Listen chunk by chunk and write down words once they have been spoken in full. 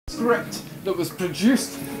script that was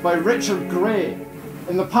produced by Richard Gray.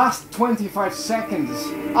 In the past 25 seconds,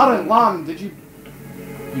 Aaron Lamb, did you...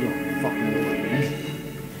 You don't fucking know what it is.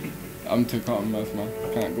 I'm too caught in mouth, man.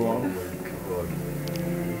 I can't go on.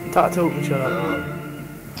 Start talking, shut up.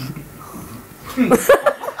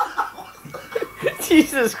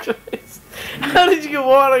 Jesus Christ. How did you get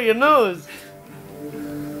water on your nose?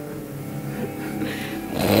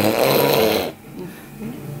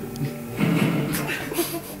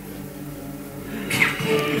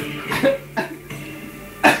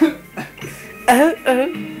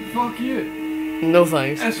 Fuck you. No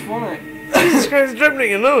thanks. It's funny. Jesus Christ, it's dripping in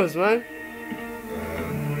your nose, man.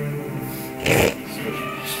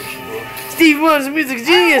 Steve Wonder's a music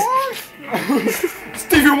genius.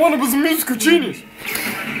 Stevie Wonder was a musical genius.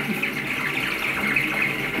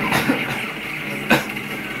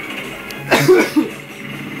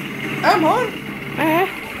 Am I?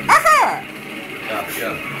 Aha!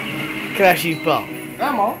 Crashy pal.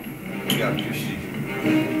 Am I?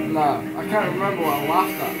 Nah, I can't remember what I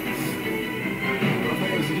laughed at. I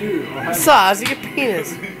think it was you. Size of your penis.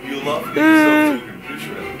 You laughed at yourself talking pish,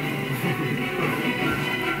 man.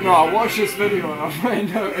 No, I watched this video and I find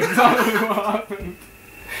out exactly what happened.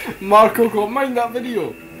 Marco go, mind that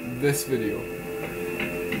video. This video.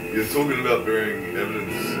 You're talking about bearing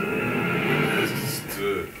evidence as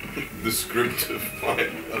to the script of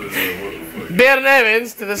mine. I don't know what the fuck. Bearing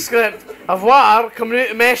evidence to the script of water coming out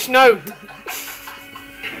of my snout.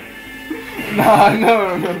 Nah, no.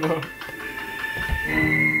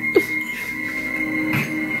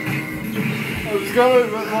 I was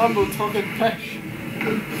going with Lambo talking pish.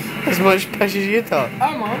 As much pish as you talk.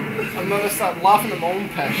 Am I? And then I started laughing at my own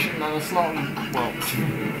pish and then it's not... Well...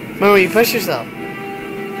 Remember you pish yourself? No,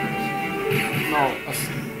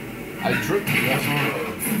 I dripped this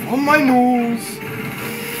on my nose.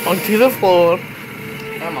 Onto the floor.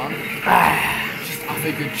 Yeah, man. Just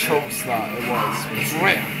after good chokes that it was.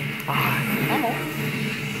 Drip. Come on.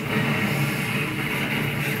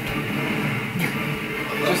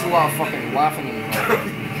 Just a lot of fucking laughing involved.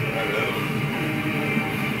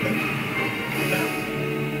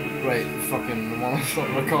 Right, fucking, the one I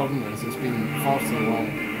stopped recording this, it's been far too long.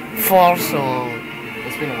 For so long.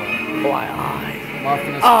 It's been a while. Why, aye.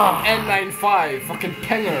 Marking this N95 fucking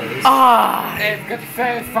pingers. I've got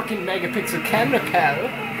 5 fucking megapixel camera pal.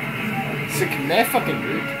 So can they fucking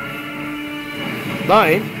root?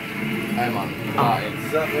 Nine? Hey man, nine.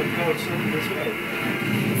 Is that what God's number as well?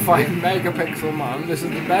 5 megapixel man, this is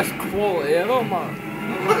the best quality ever man.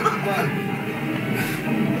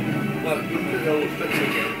 Like, look at all the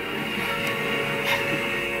pictures.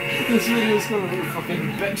 This video's gonna be fucking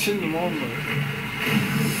bitching them on man.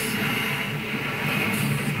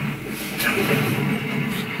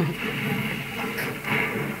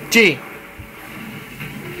 G.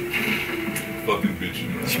 Fucking bitching,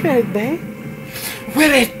 man. Smell it, babe.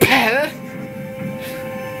 Will it pal?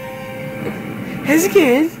 How's it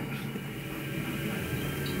going?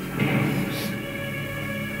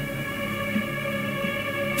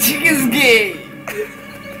 Chicken's gay!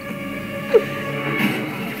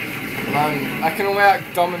 Man, I can only act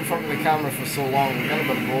dumb in front of the camera for so long, I'm getting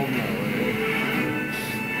a bit bored now.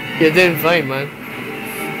 You're doing fine, man.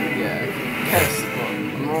 Yeah, pissed, but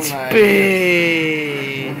I'm running out of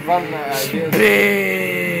Spee. I'm running out of ideas. Spee.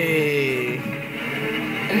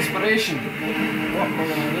 Inspiration. What am I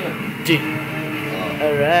gonna do? G.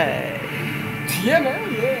 Alright. Yeah, man,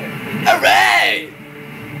 yeah. Alright!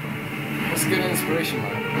 What's good inspiration,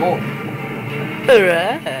 man? More.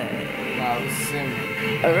 Alright. Nah, it was the same.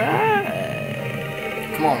 Alright.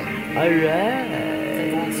 Come on. Alright. Okay,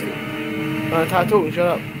 go on, Skip. I'm talking, shut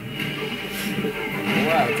up. Oh,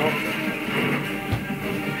 wow, I dropped it.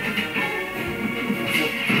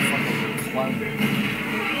 Fucking clown.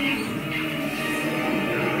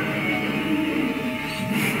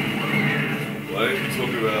 Why don't you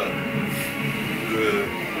talk about the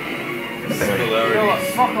You similarities? know what,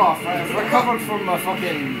 fuck off, I've recovered from my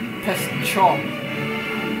fucking pissed chop.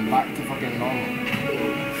 Back to fucking normal.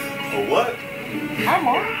 Or what? Come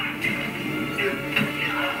on.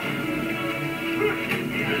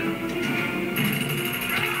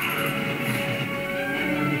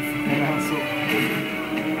 Fucking asshole.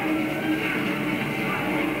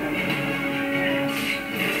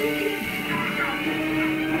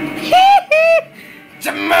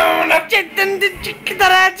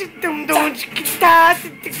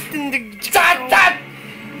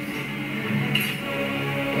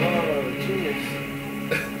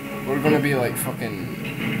 We're gonna be like fucking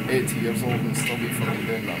 80 years old and still be fucking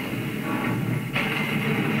doing that, man.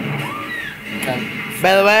 Can't.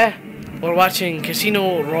 By the way, We're watching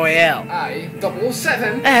Casino Royale. Aye.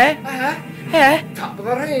 007. Top Top of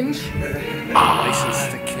the range. Aye.